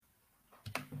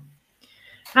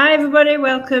Hi everybody,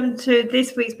 welcome to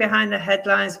this week's Behind the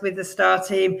Headlines with the Star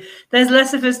team. There's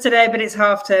less of us today, but it's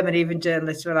half term and even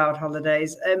journalists are allowed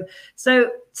holidays.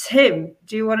 So Tim,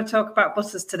 do you want to talk about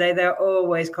buses today? They're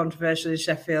always controversial in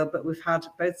Sheffield, but we've had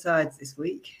both sides this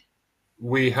week.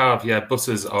 We have, yeah,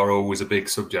 buses are always a big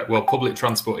subject. Well, public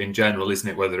transport in general, isn't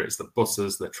it? Whether it's the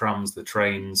buses, the trams, the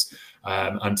trains.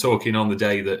 I'm talking on the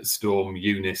day that Storm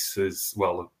Eunice is,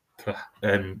 well,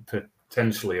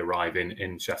 potentially arriving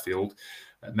in Sheffield.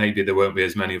 Maybe there won't be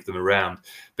as many of them around.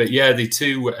 But yeah, the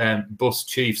two bus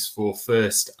chiefs for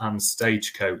First and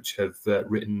Stagecoach have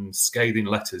written scathing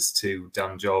letters to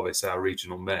Dan Jarvis, our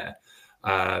regional mayor,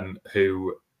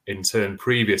 who in turn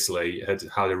previously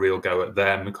had a real go at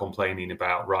them, complaining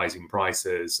about rising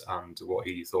prices and what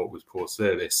he thought was poor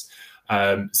service.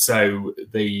 So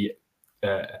the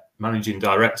managing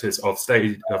directors of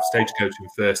Stagecoach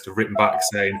and First have written back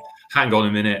saying, hang on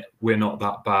a minute, we're not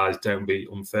that bad, don't be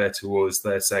unfair to us.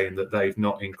 They're saying that they've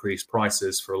not increased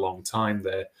prices for a long time.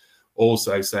 They're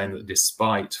also saying that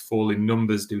despite falling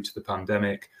numbers due to the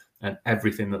pandemic and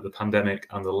everything that the pandemic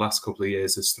and the last couple of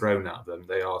years has thrown at them,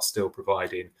 they are still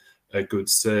providing a good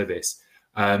service.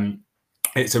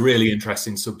 It's a really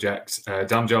interesting subject.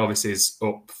 Dan Jarvis is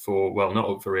up for, well, not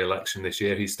up for re-election this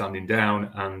year. He's standing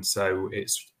down, and so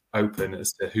it's open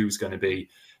as to who's going to be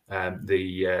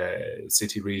the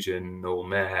city regional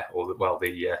mayor, or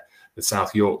the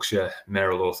South Yorkshire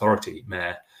Mayoral Authority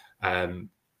mayor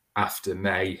after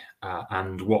May,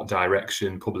 and what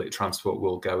direction public transport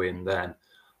will go in then.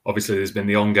 Obviously, there's been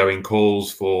the ongoing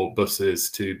calls for buses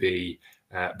to be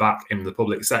back in the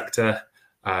public sector,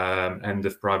 end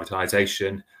of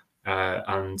privatisation,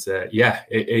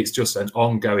 it's just an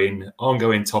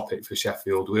ongoing topic for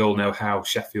Sheffield. We all know how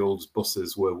Sheffield's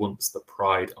buses were once the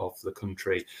pride of the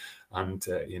country, and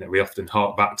we often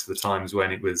hark back to the times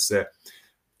when it was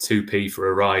 2p for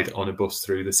a ride on a bus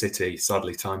through the city.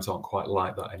 Sadly, times aren't quite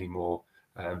like that anymore.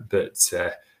 It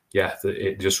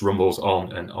just rumbles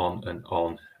on and on and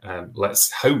on.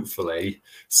 Let's hopefully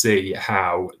see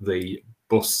how the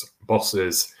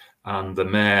bosses and the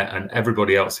mayor and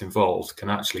everybody else involved can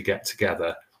actually get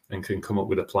together and can come up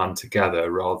with a plan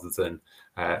together, rather than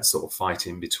sort of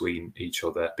fighting between each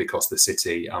other, because the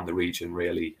city and the region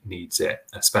really needs it,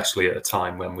 especially at a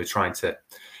time when we're trying to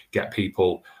get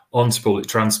people onto public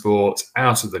transport,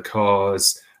 out of the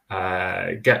cars,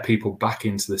 get people back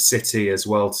into the city as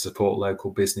well to support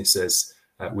local businesses.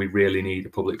 We really need a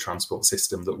public transport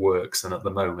system that works, and at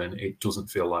the moment it doesn't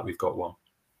feel like we've got one.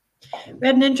 We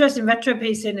had an interesting retro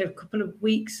piece in a couple of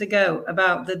weeks ago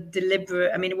about the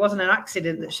deliberate, it wasn't an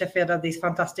accident that Sheffield had these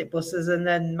fantastic buses and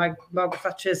then Margaret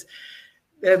Thatcher's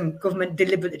government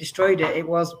deliberately destroyed it. It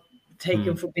was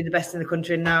taken for being the best in the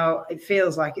country, and now it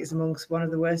feels like it's amongst one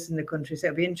of the worst in the country. So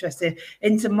it'll be interesting.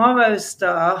 In tomorrow's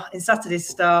Star, in Saturday's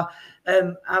Star,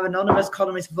 our anonymous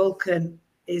columnist Vulcan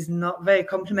is not very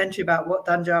complimentary about what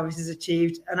Dan Jarvis has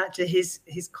achieved, and actually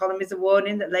his column is a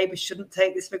warning that Labour shouldn't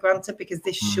take this for granted, because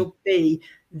this should be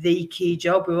the key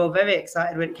job. We were all very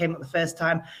excited when it came up the first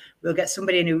time. We'll get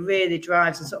somebody in who really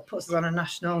drives and sort of puts us on a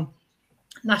national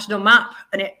map,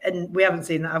 and we haven't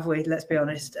seen that, have we? Let's be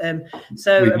honest. Oliver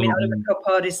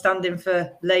Coppard is standing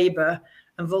for Labour,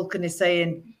 and Vulcan is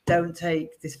saying, don't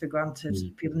take this for granted.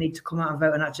 People need to come out and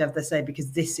vote and actually have their say,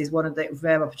 because this is one of the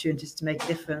rare opportunities to make a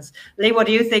difference. Lee, what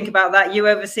do you think about that? You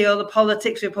oversee all the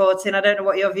politics reporting. I don't know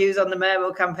what your views on the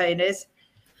mayoral campaign is.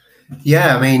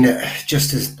 Yeah,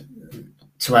 just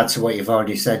to add to what you've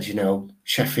already said,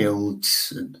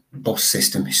 Sheffield's bus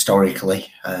system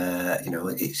historically,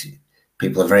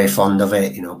 people are very fond of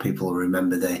it. People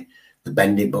remember the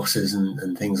bendy buses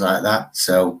and things like that.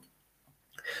 So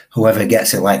whoever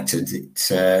gets elected,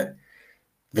 they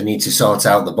need to sort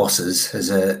out the buses as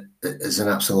an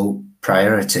absolute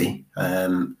priority.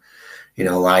 We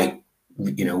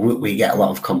get a lot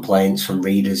of complaints from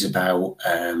readers about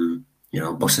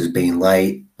buses being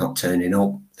late, not turning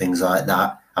up, things like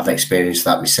that. I've experienced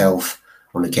that myself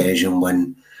on occasion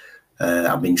when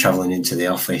I've been travelling into the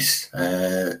office.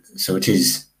 So it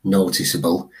is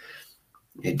noticeable.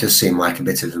 It does seem like a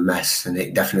bit of a mess, and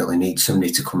it definitely needs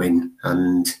somebody to come in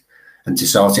and to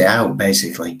sort it out,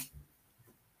 basically.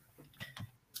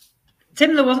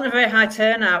 Tim, there wasn't a very high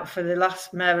turnout for the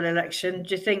last mayoral election.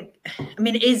 Do you think,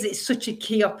 it's such a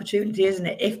key opportunity, isn't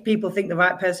it? If people think the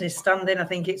right person is standing, I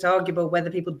think it's arguable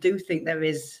whether people do think there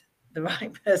is the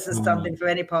right person standing for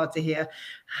any party here.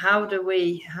 How do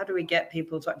we get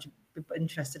people to actually be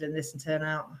interested in this and turn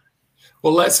out?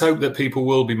 Well, let's hope that people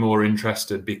will be more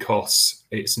interested, because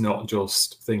it's not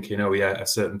just thinking, oh yeah, a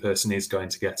certain person is going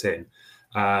to get in.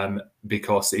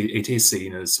 because it is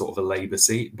seen as sort of a Labour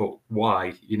seat. But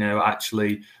why? You know,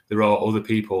 actually, there are other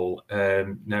people.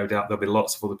 No doubt there'll be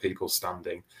lots of other people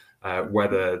standing.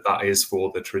 Whether that is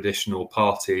for the traditional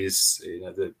parties, you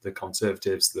know, the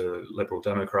Conservatives, the Liberal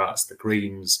Democrats, the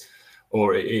Greens,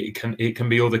 or it can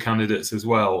be other candidates as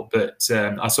well. But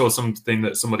I saw something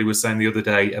that somebody was saying the other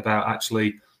day about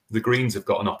actually the Greens have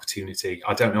got an opportunity.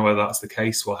 I don't know whether that's the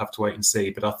case. We'll have to wait and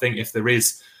see. But I think if there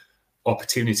is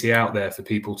opportunity out there for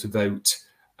people to vote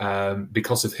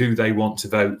because of who they want to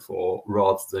vote for,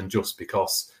 rather than just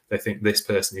because they think this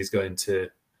person's going to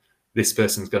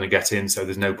get in, so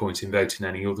there's no point in voting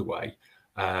any other way,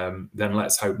 then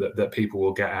let's hope that people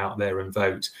will get out there and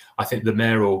vote. I think the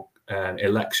mayoral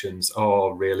elections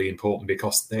are really important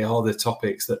because they are the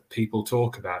topics that people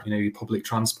talk about. You know, your public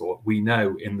transport. We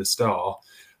know in the Star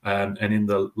and in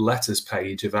the letters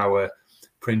page of our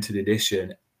printed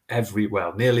edition,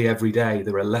 nearly every day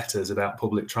there are letters about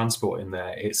public transport in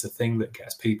there. It's a thing that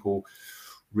gets people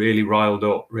really riled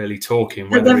up, really talking.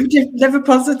 Never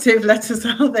positive letters,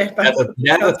 are there?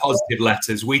 Never positive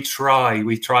letters. We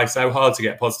try so hard to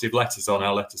get positive letters on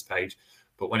our letters page,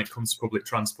 but when it comes to public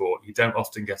transport, you don't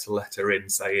often get a letter in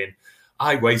saying,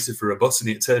 I waited for a bus and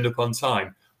it turned up on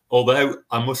time. Although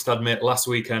I must admit, last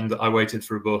weekend I waited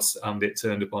for a bus and it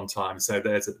turned up on time. So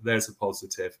there's a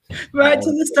positive. Right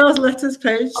to the Star's letters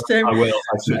page, Tim. I will.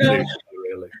 I should do,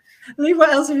 really. Lee, what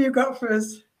else have you got for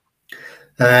us?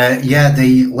 Yeah,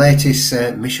 the latest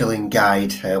Michelin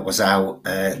guide was out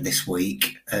this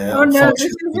week. Oh no,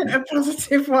 this isn't a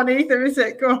positive one either, is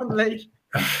it? Go on, Lee.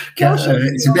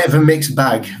 It's a bit of a mixed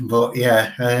bag, but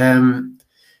yeah.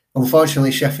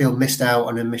 Unfortunately, Sheffield missed out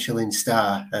on a Michelin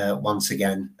star once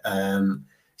again.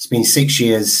 It's been 6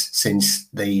 years since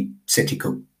the city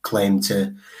could claim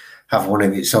to have one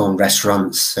of its own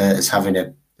restaurants as having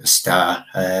a star.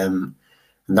 And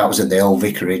that was at the old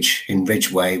vicarage in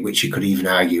Ridgeway, which you could even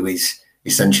argue is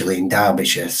essentially in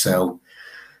Derbyshire. So,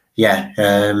 yeah,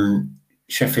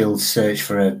 Sheffield's search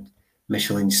for a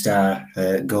Michelin star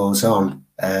goes on.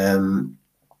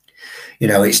 You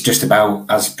know, it's just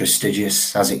about as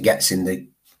prestigious as it gets in the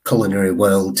culinary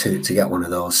world to get one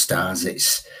of those stars.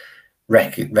 It's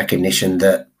recognition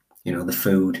that, you know, the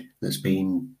food that's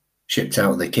been shipped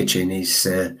out of the kitchen is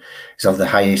of the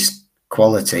highest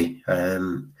quality.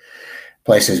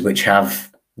 Places which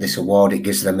have this award, it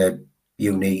gives them a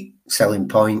unique selling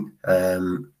point.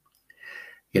 You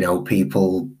know,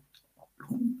 people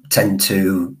tend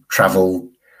to travel,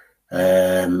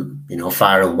 you know,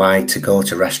 far and wide to go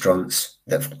to restaurants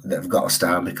that have got a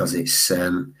star because it's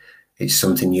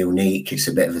something unique. It's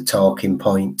a bit of a talking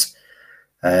point.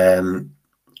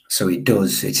 So it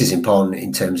is important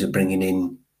in terms of bringing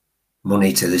in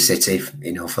money to the city,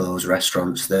 you know, for those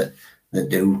restaurants that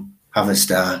do have a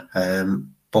star,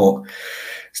 but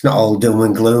it's not all doom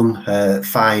and gloom.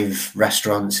 5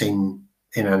 restaurants in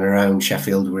and around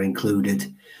Sheffield were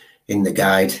included in the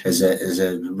guide as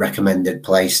a recommended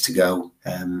place to go.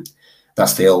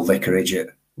 That's the old vicarage at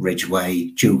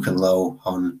Ridgeway, Duke and Low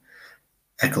on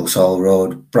Ecclesall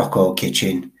Road, Brocco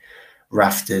Kitchen,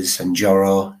 Rafters and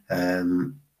Jorro.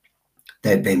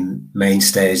 They've been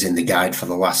mainstays in the guide for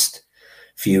the last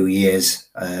few years.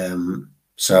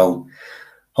 So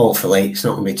hopefully it's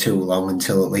not going to be too long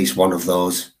until at least one of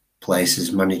those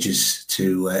places manages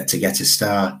to get a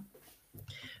star.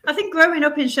 I think growing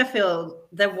up in Sheffield,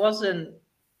 there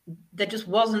just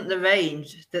wasn't the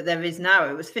range that there is now.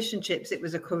 It was fish and chips, it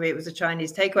was a curry, it was a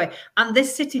Chinese takeaway. And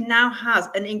this city now has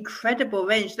an incredible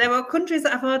range. There are countries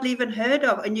that I've hardly even heard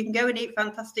of, and you can go and eat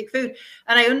fantastic food.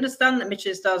 And I understand that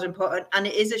Michelin stars are important, and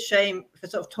it is a shame for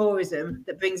sort of tourism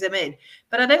that brings them in.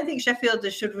 But I don't think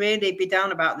Sheffielders should really be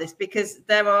down about this, because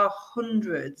there are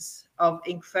hundreds of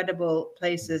incredible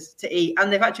places to eat,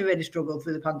 and they've actually really struggled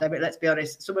through the pandemic, let's be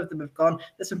honest. Some of them have gone.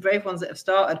 There's some brave ones that have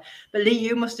started, but Lee,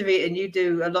 you must have eaten. You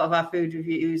do a lot of our food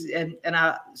reviews and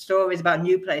our stories about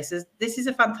new places. This is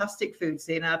a fantastic food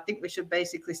scene. I think we should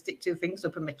basically stick 2 things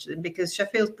up a Michelin, because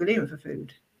Sheffield's brilliant for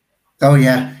food. Oh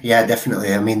yeah,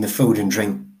 definitely. I mean, the food and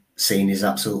drink scene is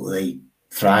absolutely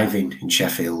thriving in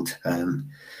Sheffield.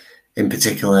 In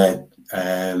particular,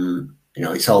 you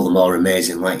know, it's all the more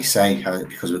amazing, like you say,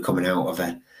 because we're coming out of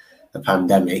a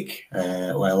pandemic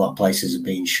where a lot of places have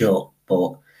been shut.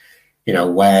 But, you know,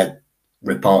 we're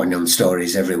reporting on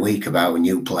stories every week about a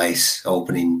new place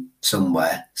opening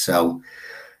somewhere. So,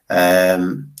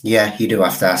 yeah, you do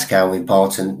have to ask how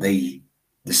important the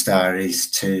star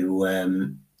is to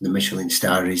the Michelin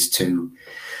star is to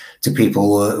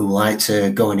people who like to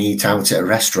go and eat out at a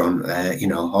restaurant. You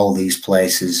know, all these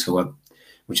places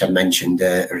which I mentioned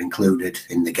are included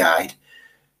in the guide.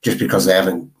 Just because they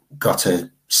haven't got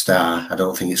a star, I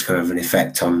don't think it's going to have an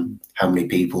effect on how many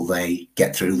people they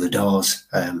get through the doors.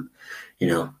 You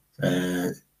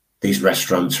know, these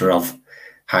restaurants are of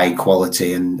high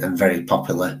quality and very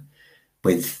popular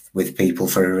with people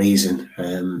for a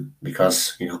reason,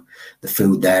 because, you know, the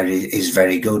food there is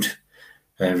very good,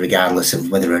 regardless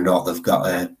of whether or not they've got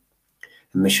a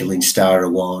Michelin star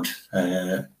award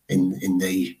in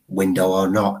the window or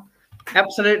not.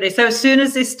 Absolutely. So as soon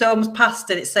as this storm's passed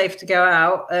and it's safe to go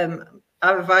out,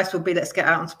 our advice would be, let's get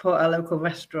out and support our local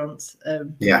restaurants.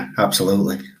 Yeah,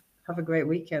 absolutely. Have a great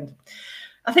weekend.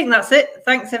 I think that's it.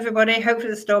 Thanks, everybody.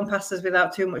 Hopefully the storm passes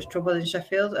without too much trouble in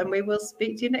Sheffield, and we will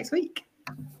speak to you next week.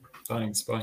 Thanks. Bye.